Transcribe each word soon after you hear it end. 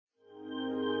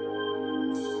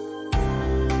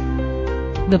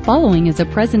The following is a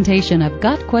presentation of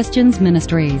Got Questions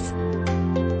Ministries.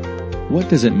 What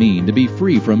does it mean to be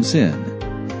free from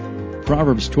sin?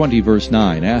 Proverbs 20 verse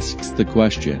 9 asks the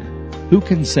question, "Who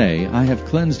can say, I have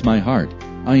cleansed my heart,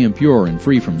 I am pure and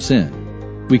free from sin?"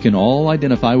 We can all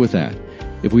identify with that.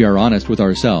 If we are honest with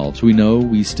ourselves, we know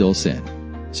we still sin.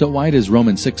 So why does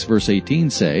Romans 6 verse 18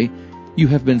 say, "You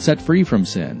have been set free from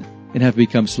sin, and have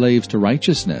become slaves to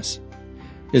righteousness"?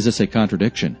 Is this a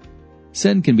contradiction?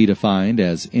 Sin can be defined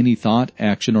as any thought,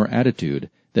 action, or attitude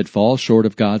that falls short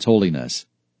of God's holiness.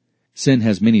 Sin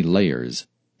has many layers.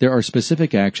 There are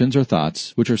specific actions or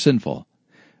thoughts which are sinful.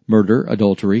 Murder,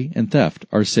 adultery, and theft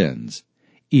are sins.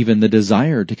 Even the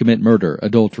desire to commit murder,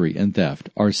 adultery, and theft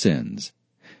are sins.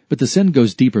 But the sin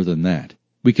goes deeper than that.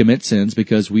 We commit sins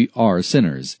because we are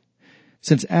sinners.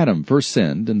 Since Adam first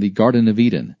sinned in the Garden of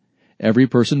Eden, every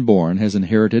person born has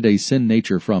inherited a sin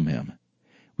nature from him.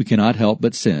 We cannot help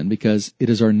but sin because it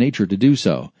is our nature to do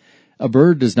so. A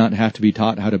bird does not have to be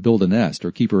taught how to build a nest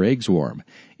or keep her eggs warm.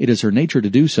 It is her nature to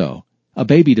do so. A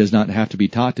baby does not have to be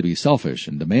taught to be selfish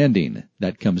and demanding.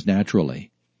 That comes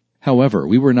naturally. However,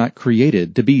 we were not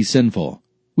created to be sinful.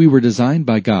 We were designed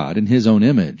by God in His own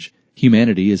image.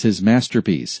 Humanity is His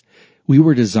masterpiece. We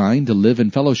were designed to live in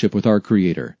fellowship with our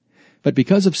Creator. But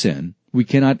because of sin, we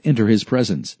cannot enter His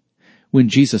presence. When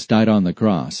Jesus died on the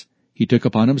cross, He took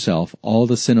upon Himself all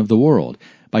the sin of the world.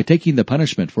 By taking the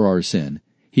punishment for our sin,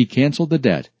 He canceled the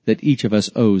debt that each of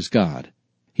us owes God.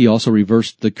 He also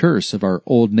reversed the curse of our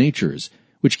old natures,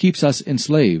 which keeps us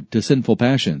enslaved to sinful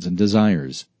passions and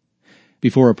desires.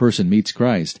 Before a person meets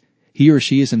Christ, he or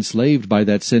she is enslaved by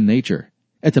that sin nature.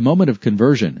 At the moment of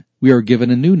conversion, we are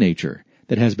given a new nature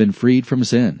that has been freed from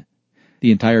sin.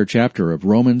 The entire chapter of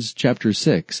Romans chapter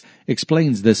 6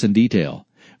 explains this in detail.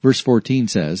 Verse 14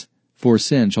 says, "For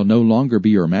sin shall no longer be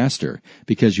your master,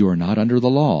 because you are not under the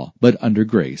law, but under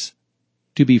grace."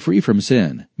 To be free from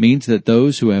sin means that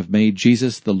those who have made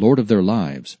Jesus the Lord of their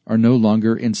lives are no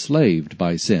longer enslaved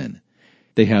by sin.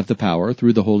 They have the power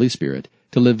through the Holy Spirit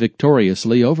to live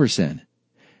victoriously over sin.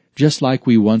 Just like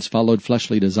we once followed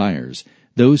fleshly desires,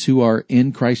 those who are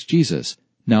in Christ Jesus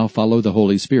now follow the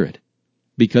Holy Spirit.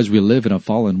 Because we live in a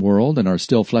fallen world and are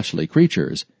still fleshly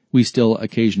creatures, we still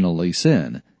occasionally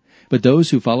sin. But those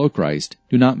who follow Christ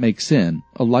do not make sin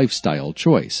a lifestyle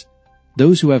choice.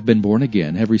 Those who have been born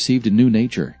again have received a new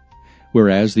nature.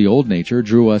 Whereas the old nature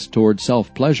drew us toward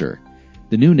self-pleasure,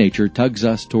 the new nature tugs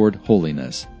us toward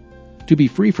holiness. To be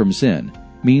free from sin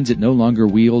means it no longer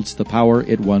wields the power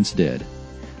it once did.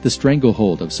 The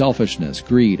stranglehold of selfishness,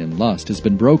 greed, and lust has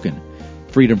been broken.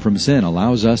 Freedom from sin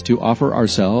allows us to offer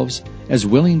ourselves as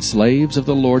willing slaves of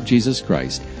the Lord Jesus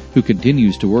Christ, who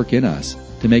continues to work in us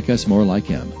to make us more like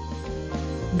Him.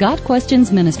 Got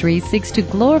Questions Ministries seeks to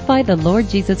glorify the Lord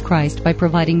Jesus Christ by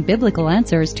providing biblical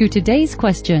answers to today's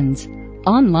questions.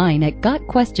 Online at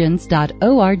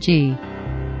gotquestions.org.